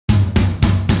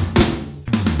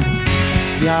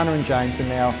Yana and James are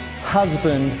now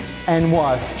husband and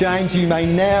wife. James, you may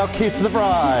now kiss the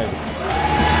bride.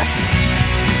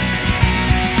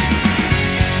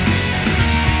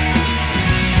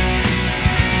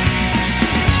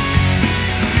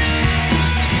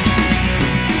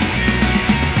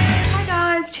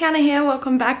 Tiana here,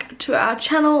 welcome back to our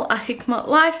channel, Hickmott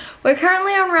Life. We're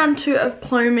currently on round 2 of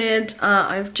Clomid.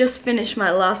 I've just finished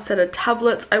my last set of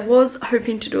tablets. I was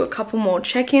hoping to do a couple more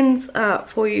check-ins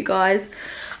for you guys,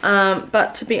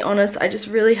 but to be honest, I just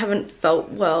really haven't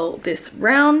felt well this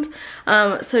round.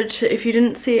 If you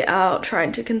didn't see our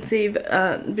trying to conceive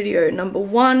video number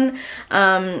 1,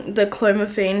 the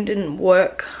clomiphene didn't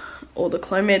work, or the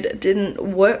Clomid didn't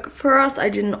work for us. I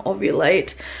didn't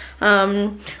ovulate,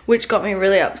 which got me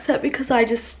really upset because I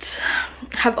just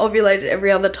have ovulated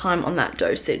every other time on that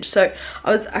dosage. So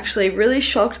I was actually really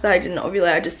shocked that I didn't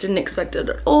ovulate. I just didn't expect it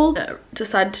at all. I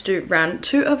decided to do round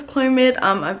 2 of Clomid.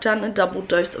 I've done a double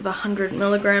dose of 100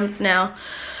 milligrams now,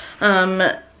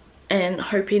 and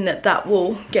hoping that that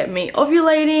will get me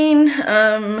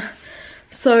ovulating.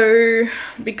 So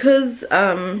because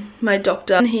my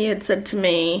doctor, he had said to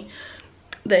me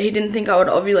that he didn't think I would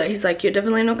ovulate. He's like, you're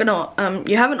definitely not gonna,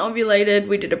 you haven't ovulated.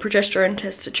 We did a progesterone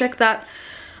test to check that.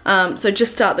 So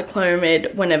just start the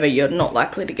Clomid whenever you're not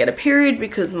likely to get a period,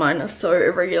 because mine are so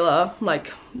irregular,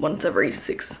 like once every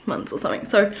 6 months or something.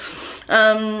 So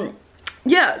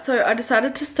yeah, so I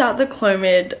decided to start the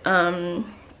Clomid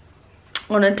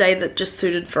on a day that just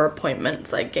suited for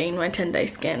appointments, like getting my 10-day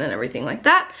scan and everything like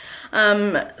that.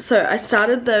 So I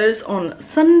started those on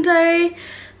Sunday,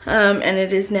 and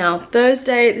it is now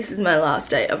Thursday. This is my last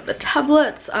day of the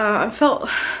tablets. I felt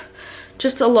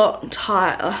just a lot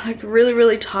tired, like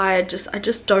really tired. I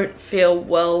just don't feel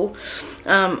well.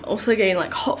 Also getting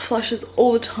like hot flushes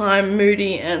all the time,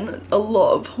 moody, and a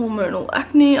lot of hormonal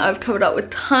acne. I've covered up with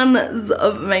tons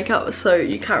of makeup, so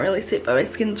you can't really see it, but my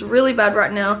skin's really bad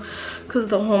right now because of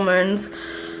the hormones.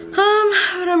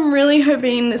 But I'm really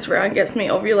hoping this round gets me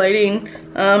ovulating.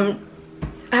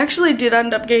 I actually did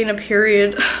end up getting a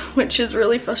period, which is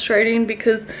really frustrating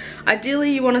because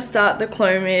ideally you want to start the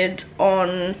Clomid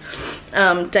on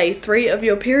day 3 of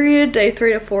your period. Day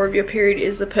 3 to 4 of your period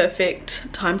is the perfect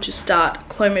time to start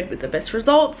Clomid with the best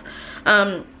results.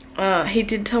 He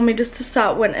did tell me just to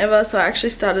start whenever, so I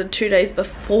actually started 2 days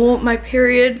before my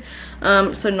period,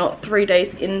 so not 3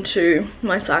 days into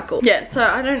my cycle. Yeah, so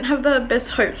I don't have the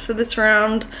best hopes for this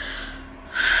round.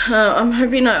 I'm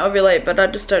hoping I ovulate, but I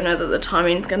just don't know that the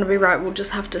timing's going to be right. We'll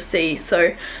just have to see.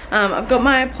 So I've got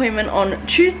my appointment on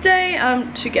Tuesday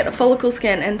to get a follicle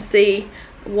scan and see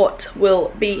what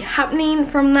will be happening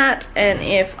from that, and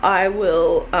if I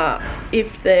will,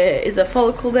 if there is a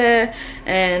follicle there,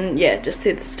 and yeah, just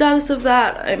see the status of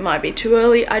that. It might be too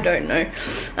early, I don't know.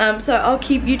 So I'll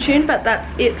keep you tuned, but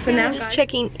that's it for now. Just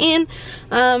checking in.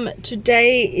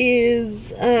 Today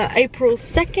is April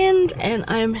 2nd, and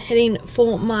I'm heading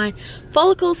for my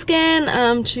follicle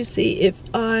scan to see if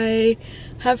I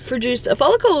have produced a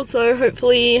follicle, so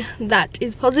hopefully that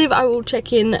is positive. I will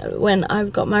check in when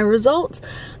I've got my results,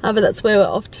 but that's where we're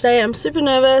off today. I'm super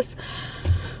nervous.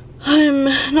 I'm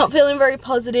not feeling very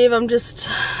positive. I'm just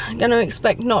gonna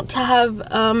expect not to have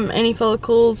any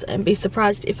follicles and be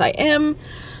surprised if I am.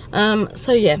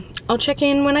 So yeah, I'll check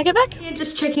in when I get back. Yeah,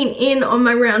 just checking in on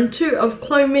my round 2 of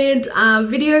Clomid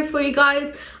video for you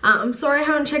guys. I'm sorry I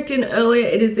haven't checked in earlier.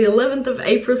 It is the 11th of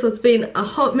April, so it's been a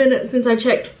hot minute since I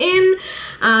checked in.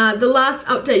 The last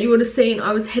update you would have seen,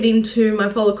 I was heading to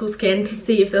my follicle scan to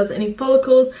see if there was any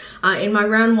follicles. In my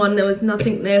round 1 there was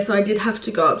nothing there, so I did have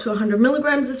to go up to 100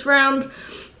 milligrams this round.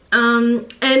 And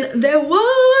there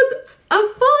was a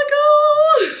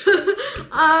follicle!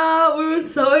 We were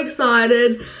so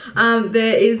excited.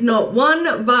 There is not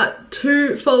 1 but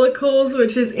 2 follicles,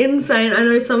 which is insane. I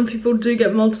know some people do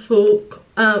get multiple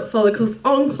follicles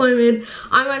on Clomid.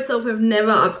 I myself have never.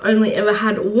 I've only ever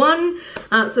had 1.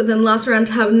 So then last round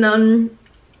to have none,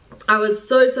 I was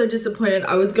so disappointed.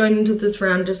 I was going into this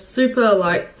round just super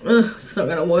like, ugh, it's not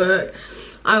gonna work.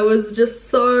 I was just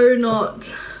so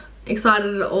not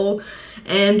excited at all.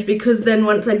 And because then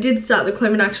once I did start the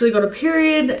Clomid, I actually got a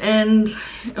period, and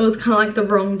it was kind of like the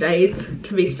wrong days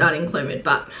to be starting Clomid.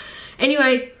 But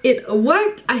anyway, it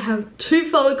worked. I have 2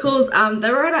 follicles.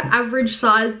 They were at an average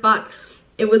size, but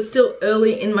it was still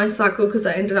early in my cycle because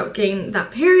I ended up getting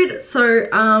that period. So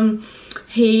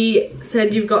he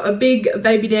said, you've got a big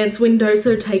baby dance window,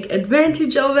 so take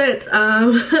advantage of it.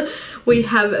 We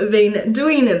have been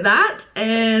doing that,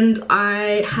 and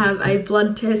I have a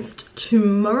blood test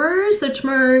tomorrow. So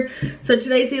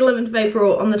today's the 11th of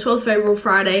April. On the 12th of April,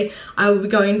 Friday, I will be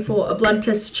going for a blood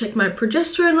test to check my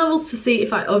progesterone levels to see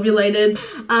if I ovulated.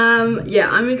 Yeah,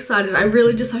 I'm excited. I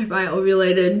really just hope I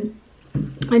ovulated.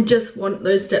 I just want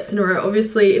those steps in a row.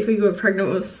 Obviously, if we were pregnant,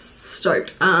 we're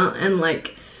stoked and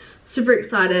like super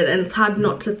excited, and it's hard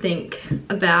not to think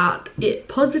about it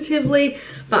positively,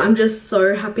 but I'm just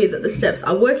so happy that the steps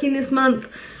are working this month,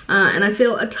 and I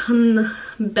feel a ton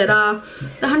better.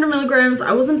 The 100 milligrams,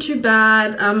 I wasn't too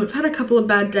bad. I've had a couple of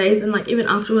bad days, and like even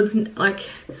afterwards, like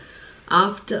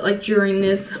during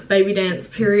this baby dance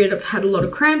period, I've had a lot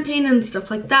of cramping and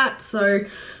stuff like that. So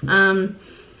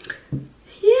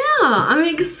yeah, I'm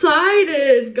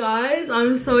excited, guys.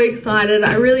 I'm so excited.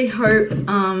 I really hope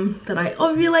that I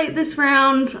ovulate this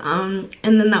round, and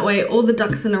then that way all the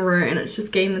ducks in a row, and it's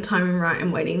just getting the timing right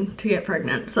and waiting to get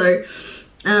pregnant. So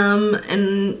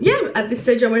and yeah, at this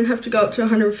stage I won't have to go up to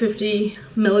 150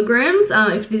 milligrams.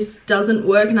 If this doesn't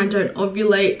work and I don't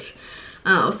ovulate,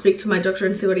 I'll speak to my doctor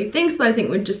and see what he thinks, but I think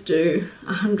we'd just do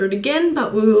 100 again,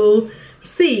 but we will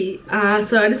see. So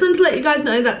I just wanted to let you guys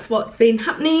know that's what's been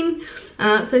happening.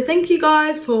 So thank you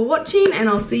guys for watching, and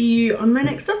I'll see you on my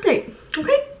next update.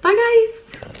 Okay, bye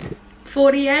guys.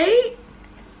 48.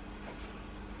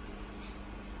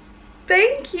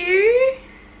 Thank you.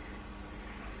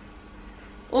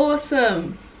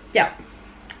 Awesome. Yeah.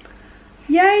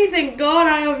 Yay, thank God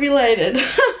I ovulated.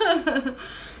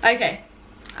 Okay,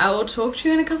 I will talk to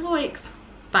you in a couple of weeks.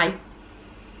 Bye.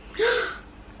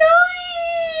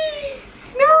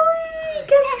 No,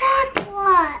 guess what?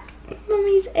 What?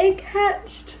 Mummy's egg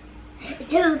hatched.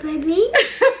 Is it a baby?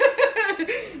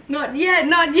 Not yet,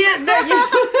 not yet, not yet.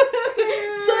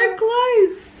 So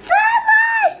close. So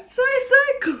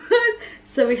close.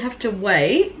 So we have to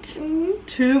wait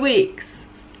 2 weeks.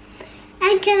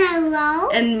 And can I roll?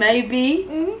 And maybe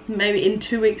in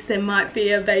 2 weeks there might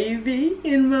be a baby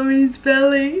in Mummy's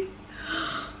belly.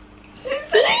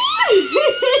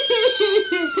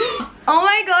 Oh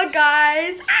my God,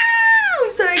 guys.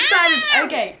 I'm so excited.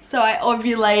 Okay, so I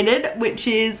ovulated, which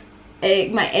is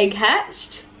my egg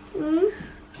hatched.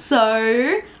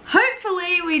 So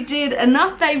hopefully we did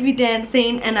enough baby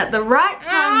dancing, and at the right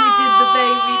time we did the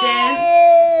baby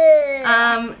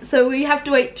dance. So we have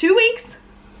to wait 2 weeks.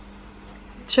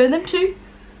 Show them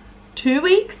 2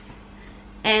 weeks,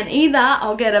 and either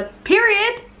I'll get a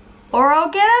period or I'll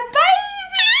get a baby.